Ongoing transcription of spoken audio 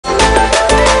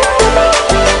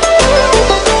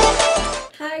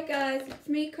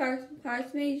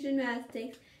Arts Made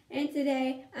Gymnastics, and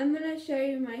today I'm going to show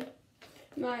you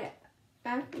my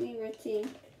acne routine.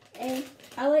 And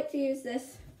I like to use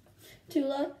this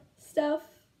Tula stuff.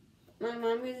 My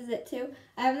mom uses it too.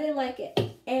 I really like it.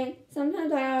 And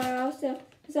sometimes I also,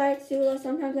 besides Tula,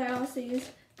 sometimes I also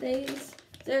use these.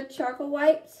 They're charcoal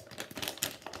wipes.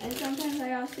 And sometimes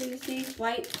I also use these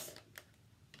wipes.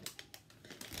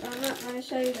 So I'm not going to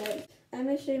show you those. I'm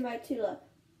going to show you my Tula.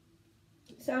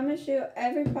 So I'm going to show you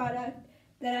every product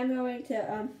that I'm going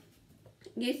to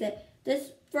use it. This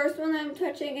first one I'm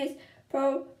touching is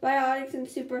probiotics and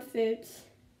superfoods.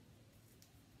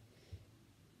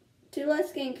 Tula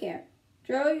skincare.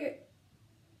 Draw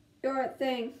your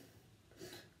thing.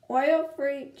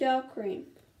 Oil-free gel cream.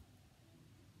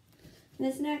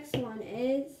 This next one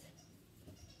is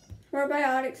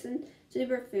probiotics and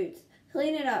superfoods.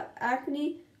 Clean it up.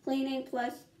 Acne cleaning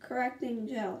plus correcting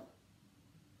gel.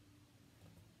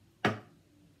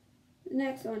 The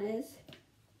next one is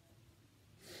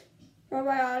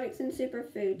probiotics and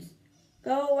superfoods.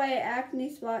 Go away acne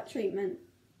spot treatment.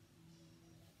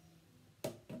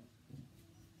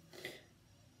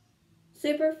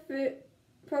 Superfood,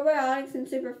 probiotics and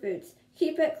superfoods.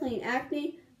 Keep it clean.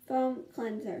 Acne foam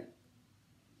cleanser.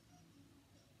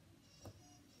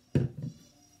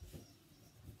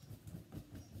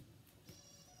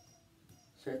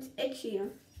 So it's itchy.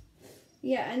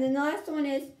 Yeah, and then the last one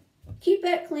is keep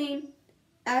it clean.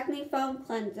 Acne foam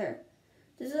cleanser.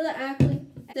 This is the acne.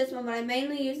 This one, but I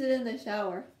mainly use it in the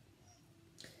shower.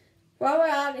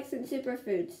 Probiotics and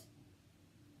superfoods.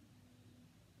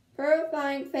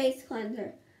 Purifying face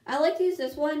cleanser. I like to use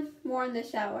this one more in the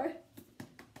shower.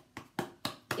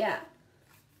 Yeah.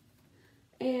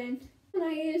 And what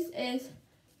I use is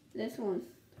this one.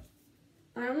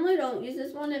 I normally don't use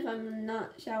this one if I'm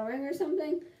not showering or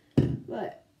something,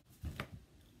 but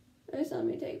first let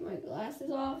me take my glasses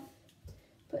off,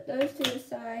 put those to the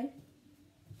side,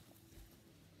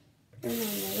 turn on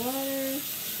the water.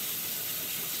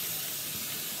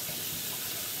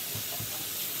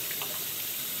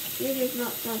 It is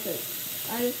not sponsored.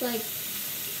 I just like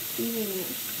using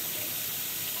it.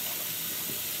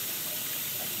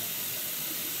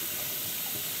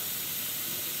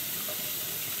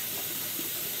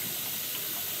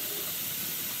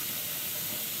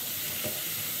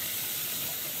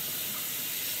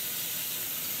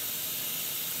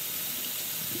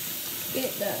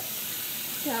 Get the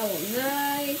towel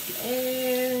nice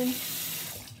and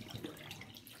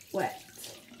wet.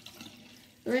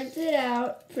 Rinse it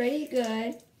out pretty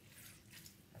good,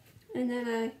 and then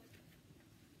I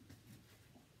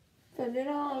put it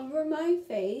all over my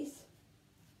face,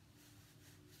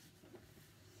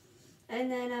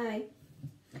 and then I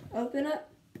open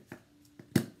up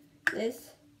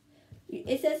this.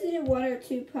 It says it in 1 or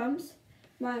 2 pumps,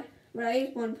 but I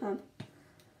use 1 pump.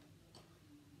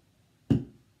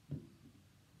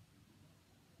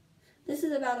 This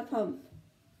is about a pump.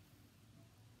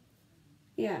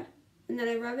 Yeah. And then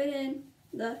I rub it in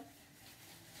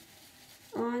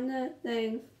on the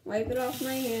thing, wipe it off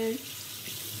my hand,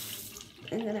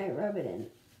 and then I rub it in.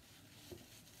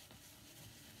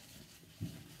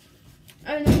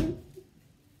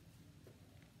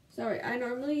 I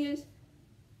normally use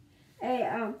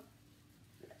a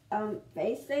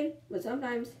face thing, but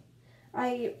sometimes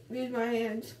I use my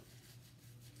hands.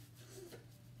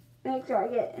 Make sure I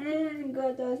get in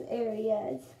good those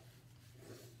areas.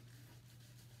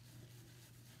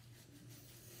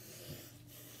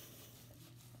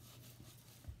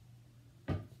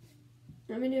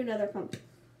 Let me do another pump.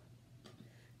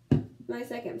 My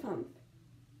second pump.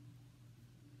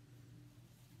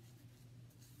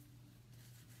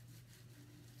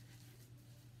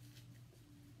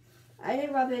 I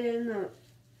didn't rub it in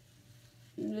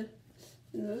the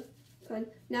clean.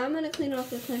 Now I'm going to clean off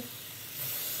the thing.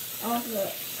 Off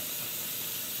the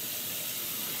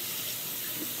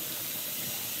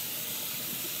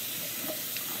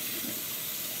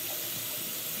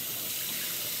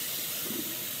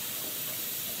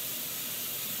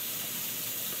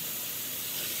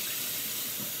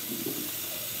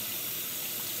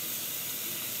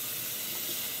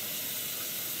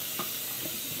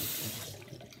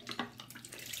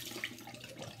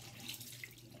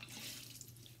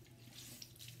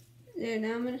there,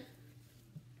 now I'm going to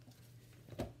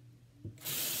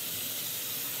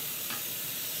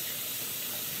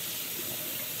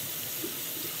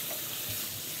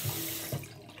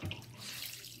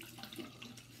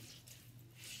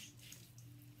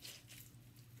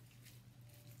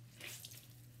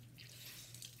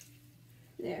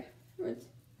there.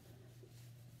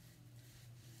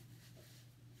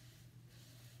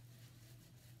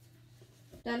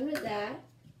 Done with that.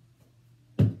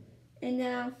 And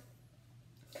now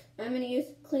I'm going to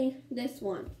clean this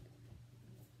one.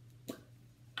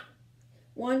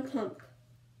 One pump.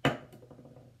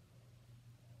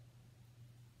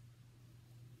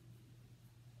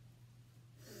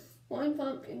 One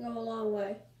pump can go a long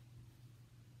way.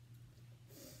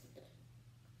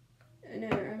 And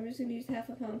now I'm just going to use half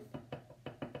a pump.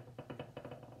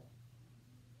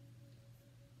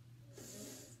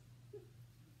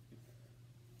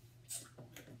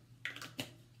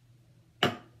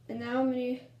 And now I'm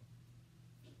going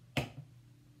to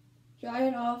dry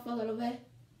it off a little bit.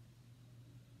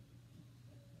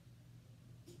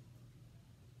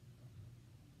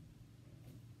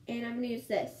 And I'm going to use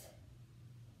this.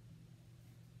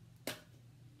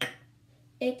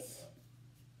 It's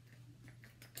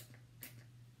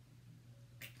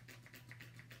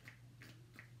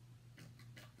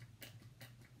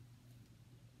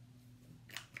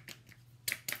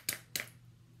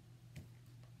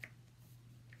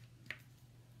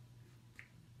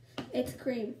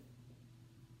cream.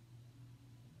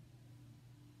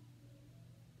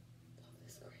 Love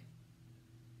this cream.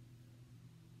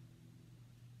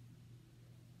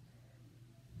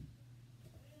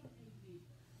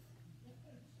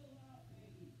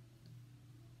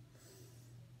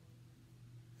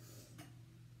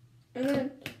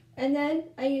 And then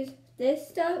I use this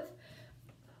stuff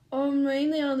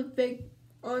mainly on the big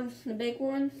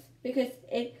ones because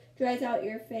it dries out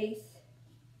your face.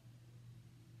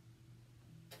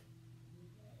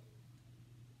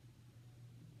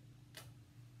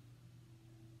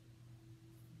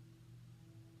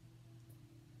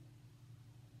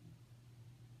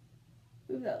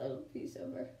 Move that little piece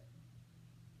over.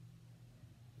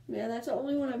 Yeah, that's the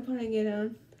only one I'm putting it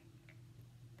on.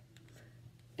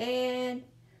 And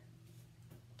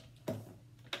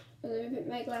let me put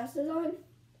my glasses on.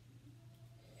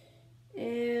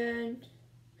 And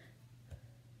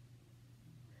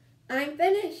I'm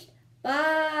finished.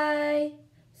 Bye.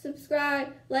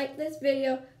 Subscribe, like this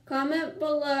video, comment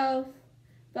below.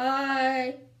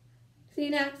 Bye. See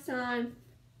you next time.